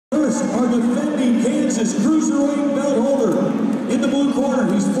course, our defending Kansas Cruiserweight belt holder. In the blue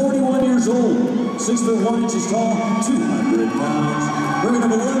corner, he's 41 years old, 6 foot 1 inches tall, 200 pounds. Bringing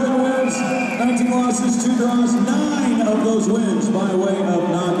up 11 wins, 19 losses, 2 draws, 9 of those wins by way of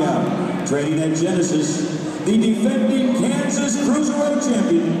knockout. Training at Genesis, the defending Kansas Cruiserweight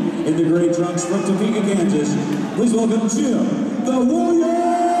champion in the gray trunks from Topeka, Kansas. Please welcome Jim, the Warrior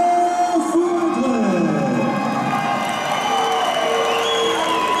Franklin.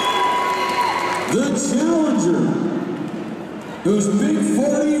 The challenger, whose big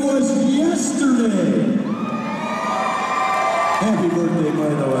 40 was yesterday. Happy birthday, by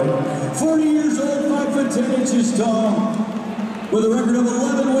the way. 40 years old, 5 foot 10 inches tall, with a record of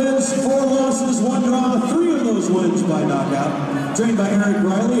 11 wins, 4 losses, 1 draw, 3 of those wins by knockout. Trained by Eric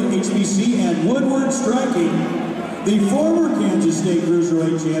Riley at HBC and Woodward Striking, the former Kansas State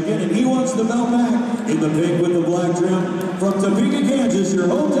Cruiserweight champion, and he wants the belt back in the pink with the black trim. From Topeka, Kansas, your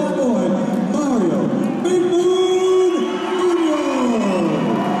hometown boy, Mario Big Moon Munoz.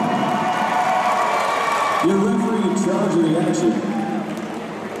 Your referee in charge of the action.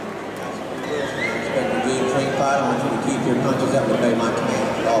 Expect a good trained fighter. I want you to keep your punches up and obey my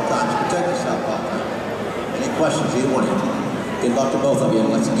commands at all times. Protect yourself all the time. Any questions, either one of you? Good luck to both of you, and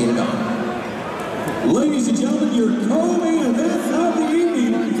let's get it on. Ladies and gentlemen, your co-main event of the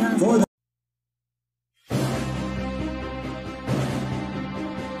evening for the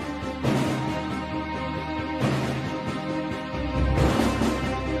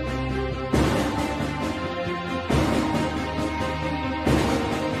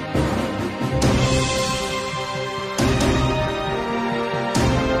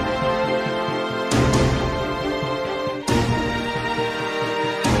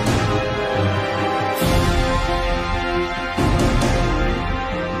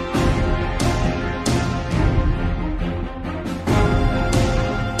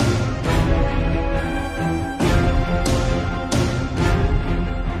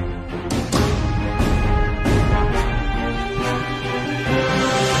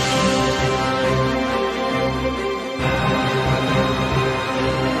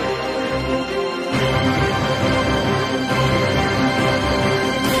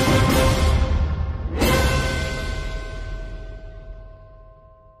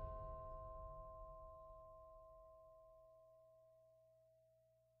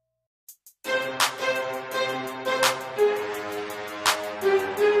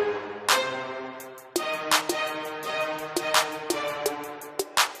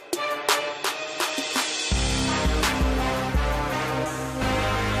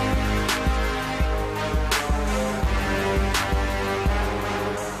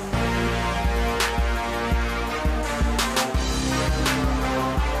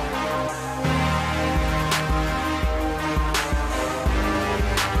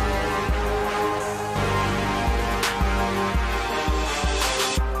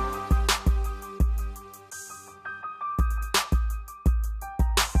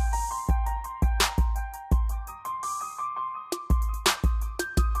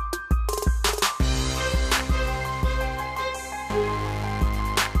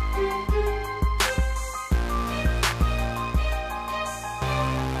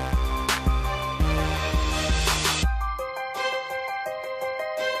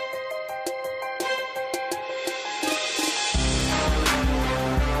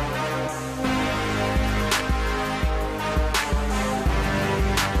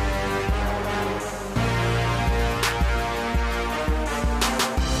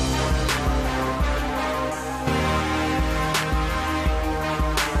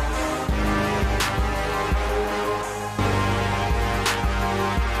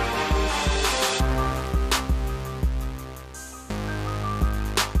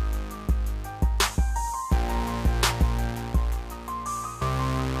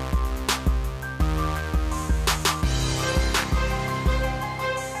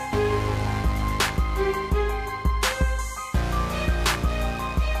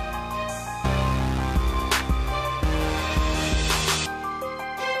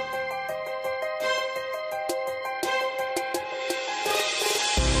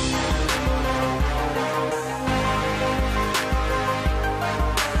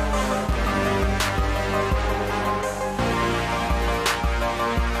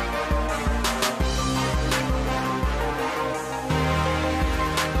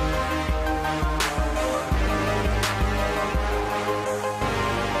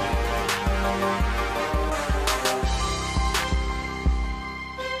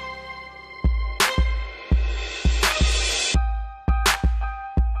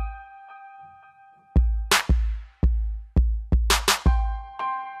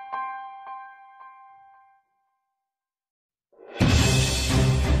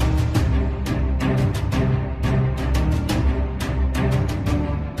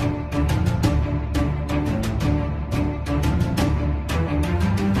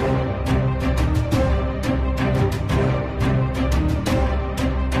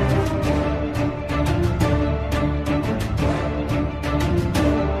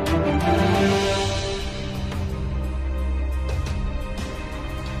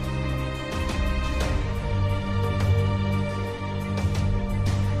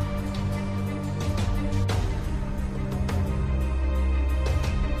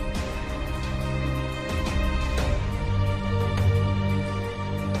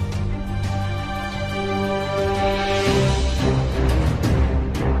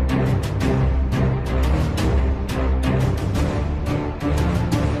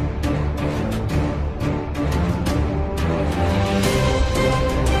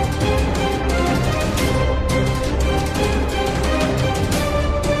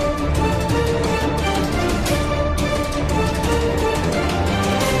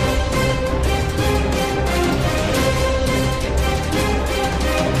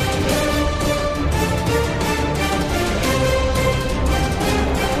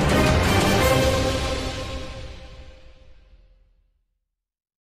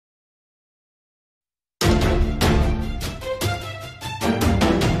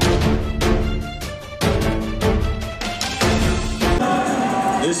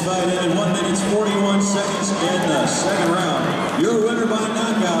This fight ended 1 minute 41 seconds in the second round. Your winner by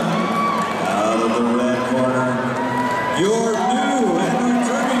knockout, out of the red corner, your new